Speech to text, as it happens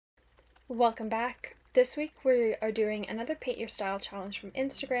Welcome back. This week we are doing another Paint Your Style challenge from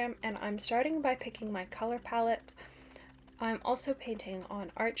Instagram, and I'm starting by picking my color palette. I'm also painting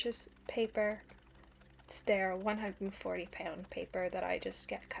on Arches paper. It's their 140-pound paper that I just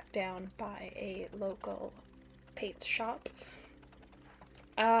get cut down by a local paint shop.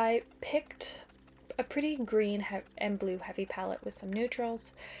 I picked a pretty green and blue heavy palette with some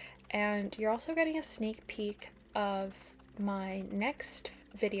neutrals, and you're also getting a sneak peek of my next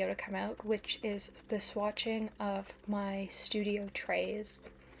video to come out, which is the swatching of my studio trays.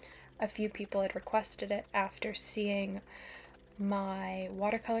 A few people had requested it after seeing my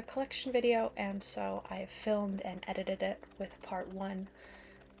watercolor collection video, and so I filmed and edited it with part 1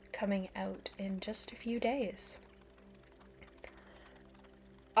 coming out in just a few days.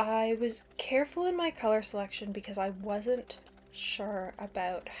 I was careful in my color selection because I wasn't sure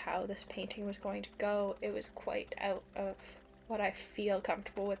about how this painting was going to go. It was quite out of what I feel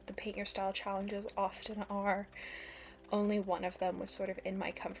comfortable with. The Paint Your Style challenges often are. Only one of them was sort of in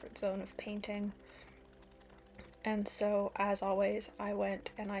my comfort zone of painting. And so, as always, I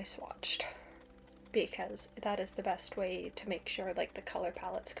went and I swatched, because that is the best way to make sure like the color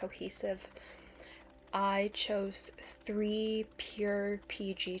palette's cohesive. I chose 3 pure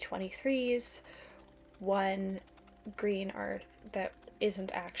PG23s, 1 green earth that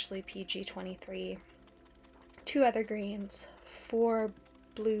isn't actually PG23, 2 other greens, 4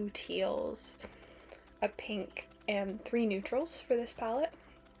 blue teals, a pink, and 3 neutrals for this palette,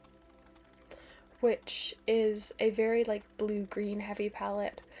 which is a very like blue-green heavy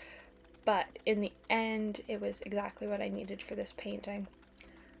palette, but in the end it was exactly what I needed for this painting.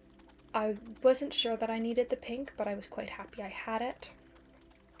 I wasn't sure that I needed the pink, but I was quite happy I had it.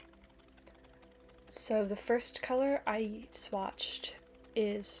 So the first color I swatched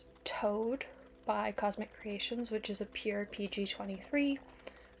is Toad by Cozmick Creations, which is a pure PG23,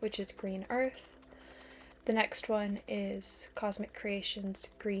 which is green earth. The next one is Cozmick Creations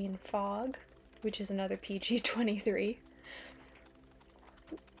Green Fog, which is another PG23.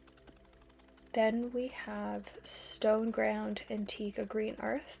 Then we have Stoneground Antica Green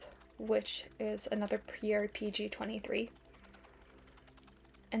Earth, which is another pure PG23.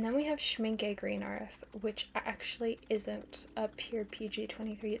 And then we have Schmincke Green Earth, which actually isn't a pure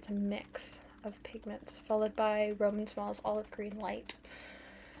PG23, it's a mix of pigments, followed by Szmal's Olive Green Light.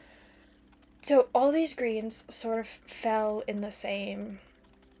 So all these greens sort of fell in the same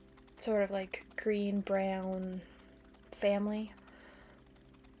sort of like green-brown family,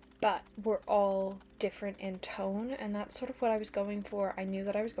 but were all different in tone, and that's sort of what I was going for. I knew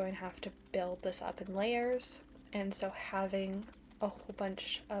that I was going to have to build this up in layers, and so having a whole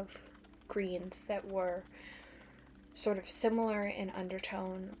bunch of greens that were sort of similar in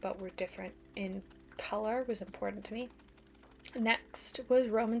undertone but were different in color was important to me. Next was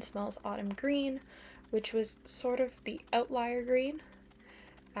Szmal's Autumn Green, which was sort of the outlier green,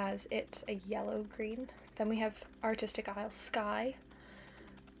 as it's a yellow green. Then we have Artistic Isle Sky.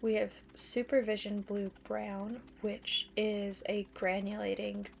 We have Supervision Blue Brown, which is a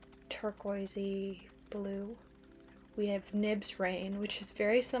granulating turquoisey blue. We have Nibs Rain, which is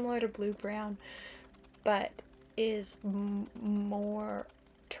very similar to Blue Brown, but is more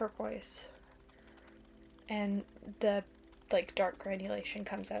turquoise, and the like dark granulation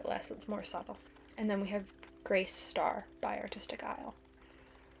comes out less, it's more subtle. And then we have Grace Star by Artistic Isle.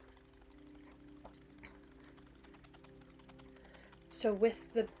 So with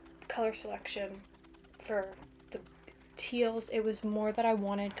the color selection for the teals, it was more that I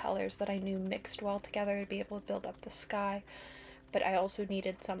wanted colors that I knew mixed well together to be able to build up the sky, but I also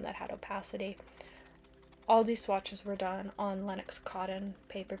needed some that had opacity. All these swatches were done on Lenox cotton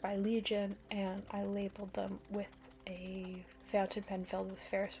paper by Legion, and I labeled them with a fountain pen filled with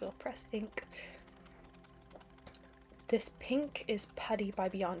Ferris wheel press ink. This pink is Putty by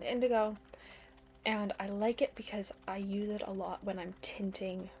Beyond Indigo, and I like it because I use it a lot when I'm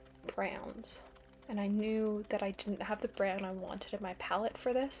tinting browns, and I knew that I didn't have the brown I wanted in my palette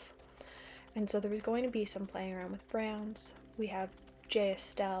for this, and so there was going to be some playing around with browns. We have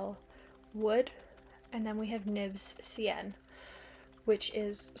JilEstelle Wood, and then we have Nibs Cyan, which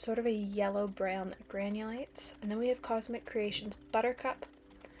is sort of a yellow brown that granulates. And then we have Cozmick Creations Buttercup,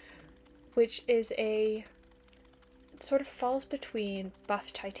 which is a sort of falls between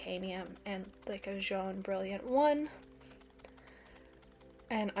buff titanium and like a jaune brilliant one,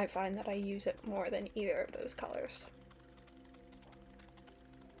 and I find that I use it more than either of those colors.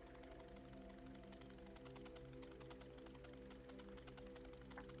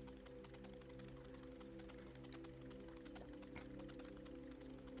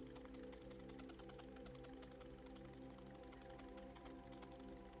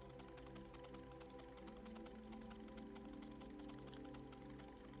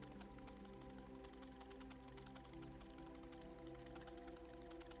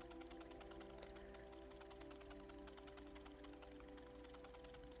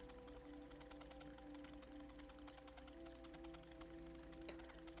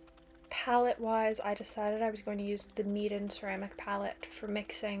 palette wise, I decided I was going to use the Mead ceramic palette for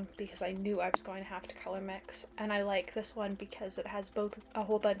mixing because I knew I was going to have to color mix, and I like this one because it has both a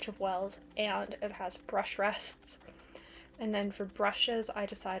whole bunch of wells and it has brush rests. And then for brushes, I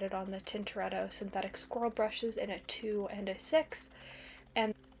decided on the Tintoretto synthetic squirrel brushes in a 2 and a 6,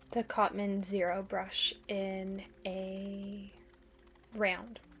 and the Cotman Zero brush in a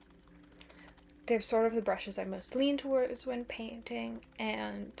round. They're sort of the brushes I most lean towards when painting,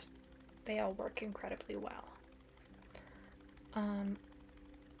 and they all work incredibly well.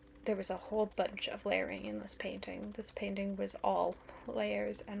 There was a whole bunch of layering in this painting. This painting was all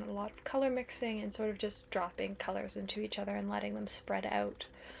layers and a lot of color mixing and sort of just dropping colors into each other and letting them spread out.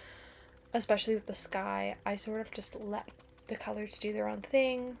 Especially with the sky, I sort of just let the colors do their own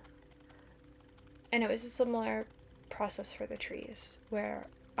thing. And it was a similar process for the trees, where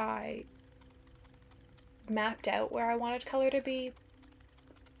I mapped out where I wanted color to be,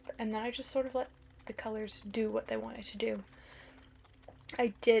 and then I just sort of let the colors do what they wanted to do.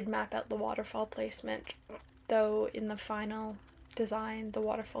 I did map out the waterfall placement, though in the final design the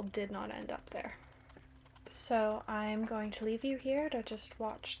waterfall did not end up there. So I'm going to leave you here to just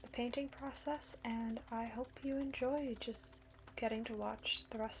watch the painting process, and I hope you enjoy just getting to watch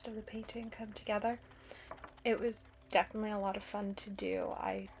the rest of the painting come together. It was definitely a lot of fun to do.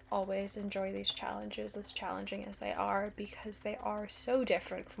 I always enjoy these challenges, as challenging as they are, because they are so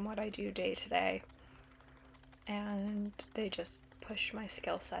different from what I do day to day, and they just push my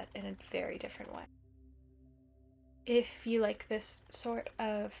skill set in a very different way. If you like this sort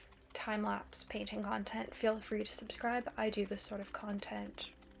of time-lapse painting content, feel free to subscribe. I do this sort of content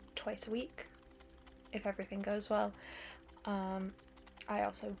twice a week, if everything goes well. I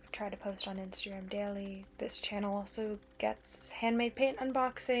also try to post on Instagram daily. This channel also gets handmade paint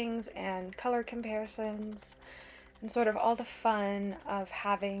unboxings and color comparisons and sort of all the fun of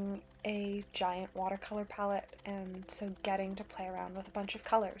having a giant watercolor palette, and so getting to play around with a bunch of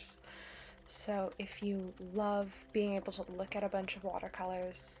colors. So if you love being able to look at a bunch of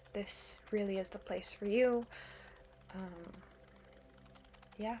watercolors, this really is the place for you.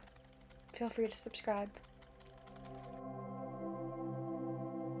 Yeah, feel free to subscribe.